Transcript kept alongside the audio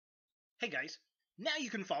Hey guys, now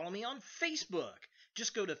you can follow me on Facebook.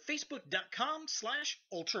 Just go to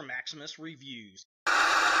facebook.com/UltraMaximusReviews.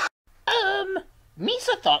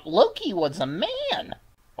 Misa thought Loki was a man.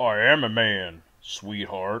 I am a man,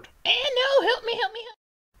 sweetheart. No, help me.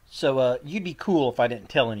 So, you'd be cool if I didn't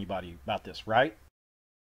tell anybody about this, right?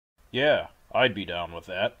 Yeah, I'd be down with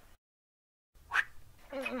that.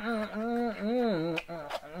 It's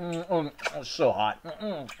so hot.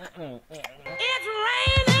 It's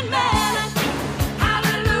raining men.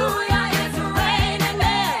 Hallelujah, it's raining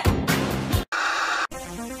men.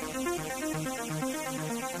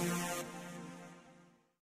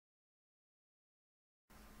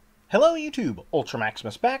 Hello YouTube, Ultra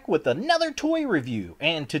Maximus back with another toy review,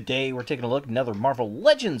 and today we're taking a look at another Marvel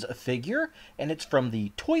Legends figure, and it's from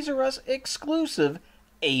the Toys R Us exclusive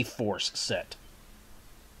A-Force set.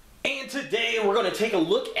 And today we're going to take a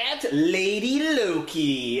look at Lady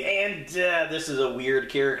Loki, and this is a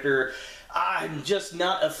weird character. I'm just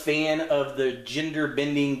not a fan of the gender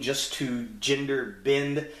bending just to gender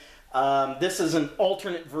bend. This is an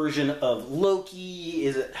alternate version of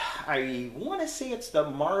Loki. I want to say it's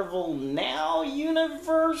the Marvel Now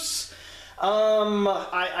universe.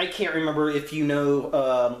 I can't remember. If you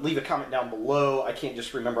know, leave a comment down below. I can't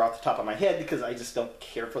just remember off the top of my head because I just don't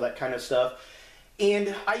care for that kind of stuff.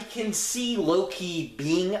 And I can see Loki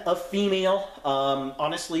being a female.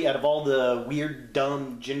 Honestly, out of all the weird,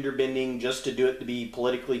 dumb gender bending just to do it to be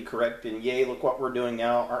politically correct and yay, look what we're doing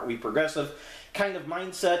now, aren't we progressive kind of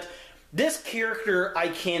mindset, this character I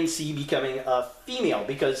can see becoming a female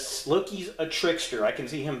because Loki's a trickster. I can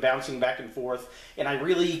see him bouncing back and forth, and I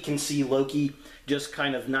really can see Loki just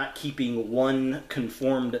kind of not keeping one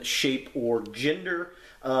conformed shape or gender.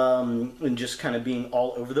 And just kind of being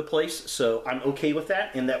all over the place, so I'm okay with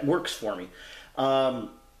that, and that works for me.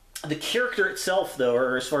 The character itself, though,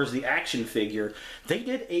 or as far as the action figure, they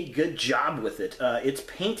did a good job with it. It's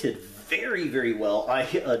painted very, very well. I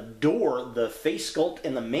adore the face sculpt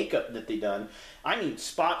and the makeup that they done. I mean,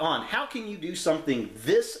 spot on. How can you do something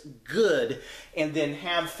this good and then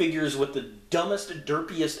have figures with the dumbest,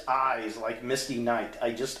 derpiest eyes like Misty Knight?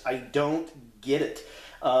 I don't get it.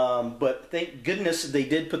 But thank goodness they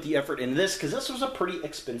did put the effort in this, because this was a pretty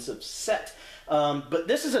expensive set. But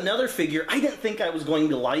this is another figure I didn't think I was going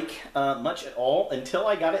to like much at all until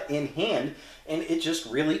I got it in hand, and it just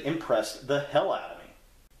really impressed the hell out of me.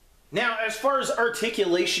 Now, as far as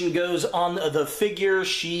articulation goes on the figure,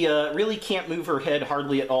 she really can't move her head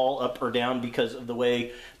hardly at all up or down because of the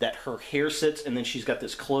way that her hair sits, and then she's got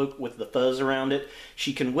this cloak with the fuzz around it.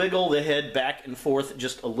 She can wiggle the head back and forth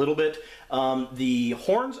just a little bit. The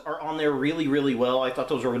horns are on there really, really well. I thought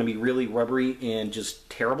those were going to be really rubbery and just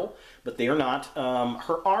terrible, but they are not.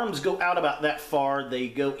 Her arms go out about that far. They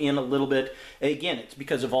go in a little bit. Again, it's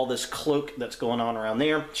because of all this cloak that's going on around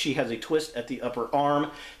there. She has a twist at the upper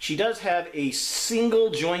arm. She does have a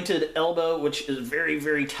single jointed elbow, which is very,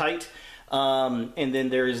 very tight. And then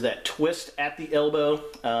there is that twist at the elbow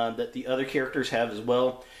that the other characters have as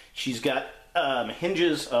well. She's got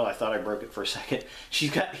hinges. Oh, I thought I broke it for a second.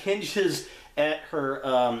 She's got hinges at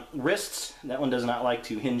her wrists. That one does not like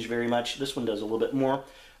to hinge very much. This one does a little bit more.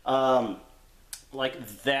 Like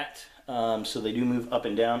that. So they do move up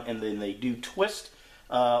and down, and then they do twist,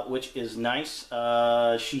 which is nice.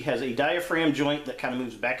 She has a diaphragm joint that kind of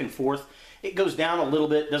moves back and forth. It goes down a little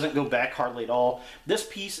bit, doesn't go back hardly at all. This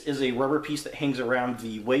piece is a rubber piece that hangs around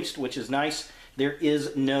the waist, which is nice. There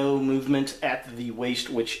is no movement at the waist,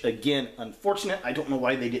 which, again, unfortunate. I don't know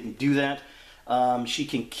why they didn't do that. She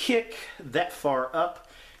can kick that far up.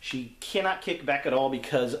 She cannot kick back at all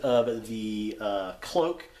because of the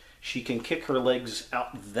cloak. She can kick her legs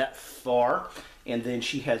out that far. And then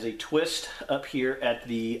she has a twist up here at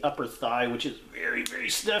the upper thigh, which is very, very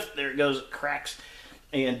stiff. There it goes, it cracks.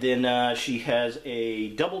 And then she has a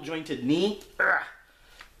double jointed knee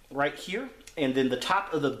right here. And then the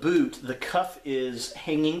top of the boot, the cuff is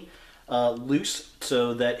hanging loose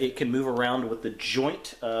so that it can move around with the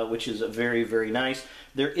joint, which is very, very nice.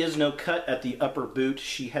 There is no cut at the upper boot.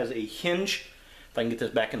 She has a hinge, if I can get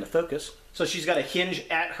this back into focus. So she's got a hinge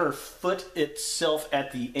at her foot itself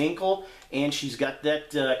at the ankle, and she's got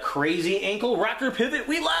that crazy ankle rocker pivot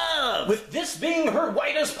we love! With this being her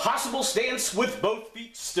widest possible stance with both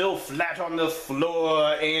feet still flat on the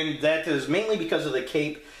floor, and that is mainly because of the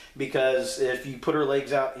cape, because if you put her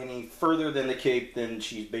legs out any further than the cape, then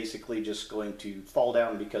she's basically just going to fall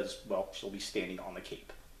down because, well, she'll be standing on the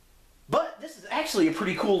cape. But this is actually a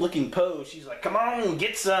pretty cool looking pose. She's like, come on,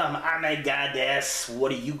 get some. I'm a goddess.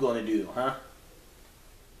 What are you going to do, huh?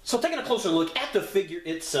 So taking a closer look at the figure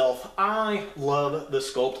itself, I love the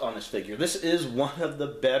sculpt on this figure. This is one of the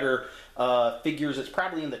better figures. It's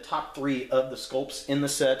probably in the top 3 of the sculpts in the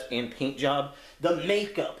set and paint job. The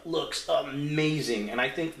makeup looks amazing, and I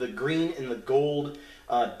think the green and the gold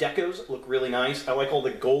decos look really nice. I like all the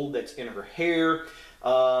gold that's in her hair.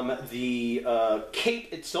 The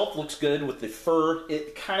cape itself looks good with the fur.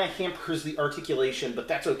 It kind of hampers the articulation, but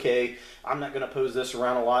that's okay. I'm not going to pose this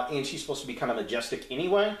around a lot, and she's supposed to be kind of majestic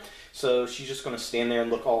anyway, so she's just going to stand there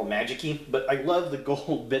and look all magic-y. But I love the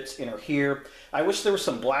gold bits in her hair. I wish there was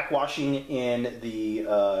some blackwashing in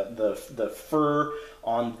the fur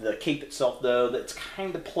on the cape itself, though. That's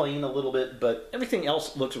kind of plain a little bit, but everything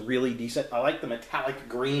else looks really decent. I like the metallic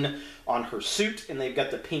green on her suit, and they've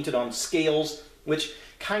got the painted-on scales, which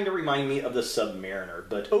kind of remind me of the Submariner.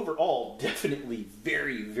 But overall, definitely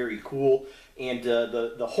very, very cool. And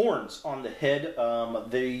the horns on the head,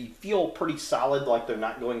 they feel pretty solid, like they're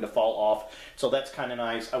not going to fall off. So that's kind of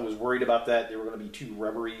nice. I was worried about that. They were going to be too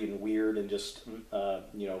rubbery and weird and just,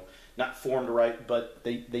 you know, not formed right. But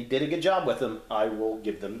they did a good job with them. I will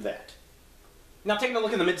give them that. Now, taking a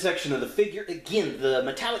look in the midsection of the figure, again, the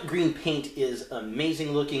metallic green paint is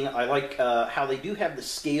amazing looking. I like how they do have the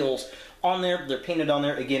scales on there. They're painted on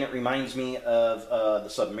there. Again, it reminds me of the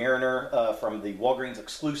Submariner from the Walgreens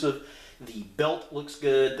exclusive. The belt looks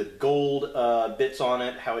good. The gold bits on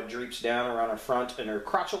it, how it drapes down around her front and her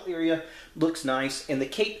crotchal area looks nice. And the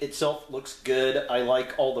cape itself looks good. I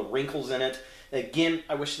like all the wrinkles in it. Again,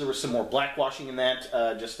 I wish there was some more blackwashing in that,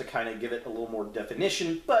 just to kind of give it a little more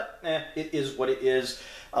definition, but it is what it is.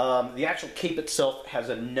 The actual cape itself has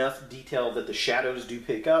enough detail that the shadows do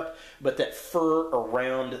pick up, but that fur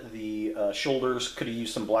around the shoulders could have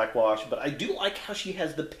used some blackwash. But I do like how she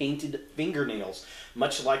has the painted fingernails,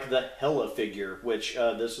 much like the Hela figure, which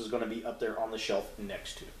this is going to be up there on the shelf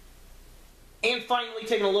next to. And finally,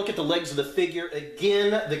 taking a look at the legs of the figure,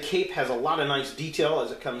 again, the cape has a lot of nice detail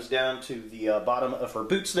as it comes down to the bottom of her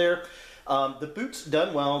boots there. The boots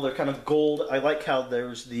done well. They're kind of gold. I like how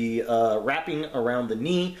there's the wrapping around the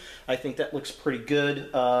knee. I think that looks pretty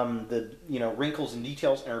good. The wrinkles and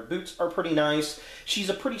details in her boots are pretty nice.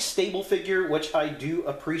 She's a pretty stable figure, which I do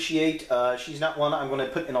appreciate. She's not one I'm going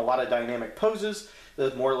to put in a lot of dynamic poses.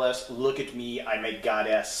 More or less, look at me, I'm a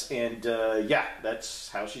goddess, and yeah, that's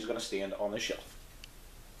how she's going to stand on the shelf.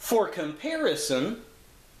 For comparison,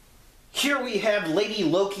 here we have Lady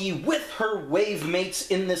Loki with her wave mates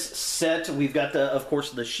in this set. We've got, of course,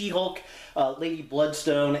 the She-Hulk, Lady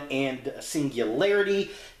Bloodstone, and Singularity.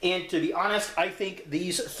 And to be honest, I think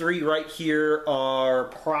these 3 right here are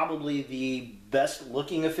probably the best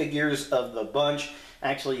looking figures of the bunch.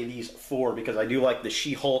 Actually, these 4, because I do like the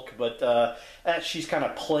She-Hulk, but she's kind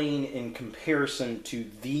of plain in comparison to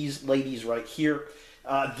these ladies right here.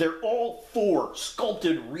 They're all 4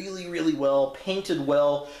 sculpted really, really well, painted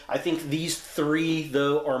well. I think these 3,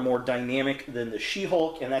 though, are more dynamic than the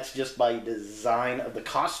She-Hulk, and that's just by design of the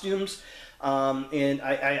costumes. And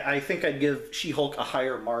I think I'd give She-Hulk a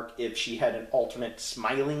higher mark if she had an alternate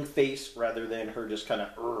smiling face rather than her just kind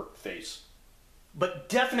of face. But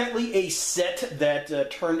definitely a set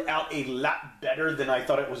that turned out a lot better than I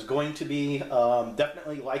thought it was going to be.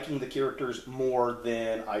 Definitely liking the characters more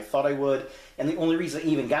than I thought I would. And the only reason I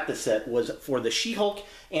even got this set was for the She-Hulk,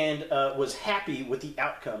 and was happy with the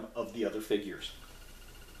outcome of the other figures.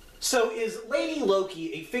 So is Lady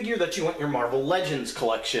Loki a figure that you want in your Marvel Legends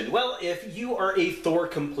collection? Well, if you are a Thor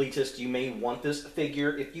completist, you may want this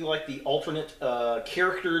figure. If you like the alternate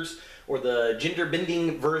characters, or the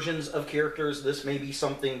gender-bending versions of characters, this may be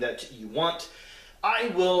something that you want.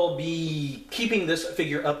 I will be keeping this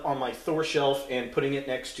figure up on my Thor shelf and putting it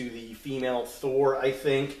next to the female Thor, I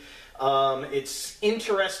think. It's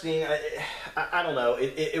interesting. I don't know.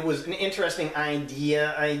 It was an interesting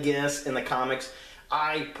idea, I guess, in the comics.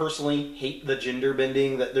 I personally hate the gender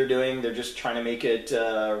bending that they're doing. They're just trying to make it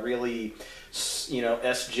really,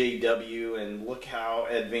 SJW, and look how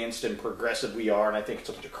advanced and progressive we are, and I think it's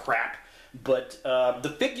a bunch of crap. But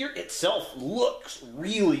the figure itself looks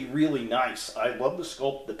really, really nice. I love the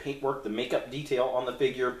sculpt, the paintwork, the makeup detail on the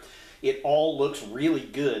figure. It all looks really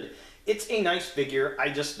good. It's a nice figure. I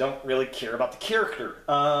just don't really care about the character.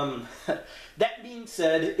 That being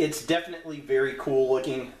said, it's definitely very cool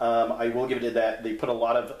looking. I will give it that. They put a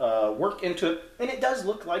lot of work into it, and it does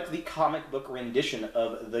look like the comic book rendition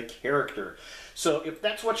of the character. So if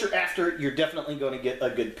that's what you're after, you're definitely going to get a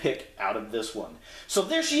good pick out of this one. So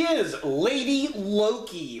there she is, Lady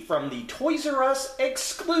Loki from the Toys R Us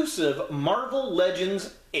exclusive Marvel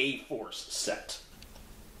Legends A-Force set.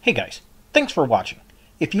 Hey guys, thanks for watching.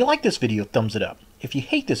 If you like this video, thumbs it up. If you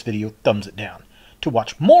hate this video, thumbs it down. To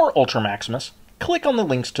watch more Ultra Maximus, click on the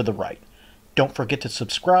links to the right. Don't forget to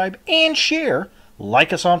subscribe and share,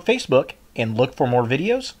 like us on Facebook, and look for more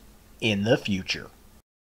videos in the future.